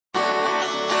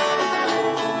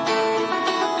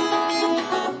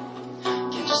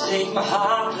keep my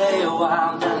heart, play a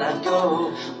while, then let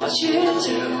go. What you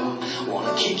do?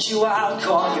 Wanna kick you out,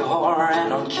 call you whore, and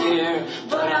don't care,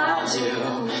 but I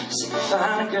do. So you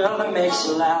find a girl that makes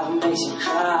you laugh and makes you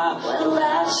cry, well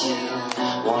that's you.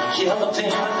 Wanna kill the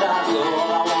pain without you,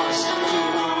 all I wanna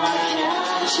scream, I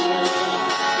can't you.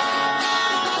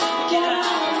 Get out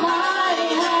of my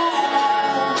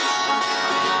head.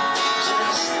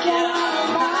 Just get out of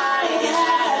my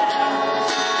head.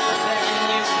 Begging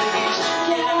you please,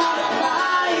 get out of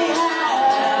my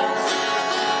head.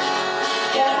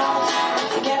 Get out,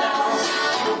 get out.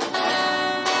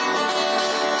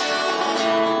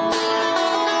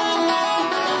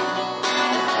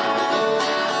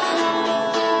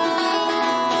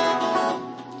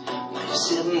 When you're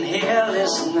sitting here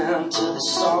listening to the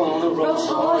song on the road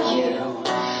for you,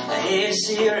 I hate to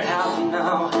see her happy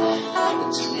now,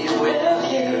 but to be with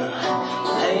you.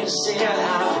 I hate to see her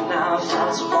happy now,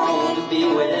 found someone to be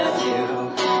with you.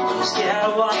 I'm scared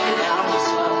of what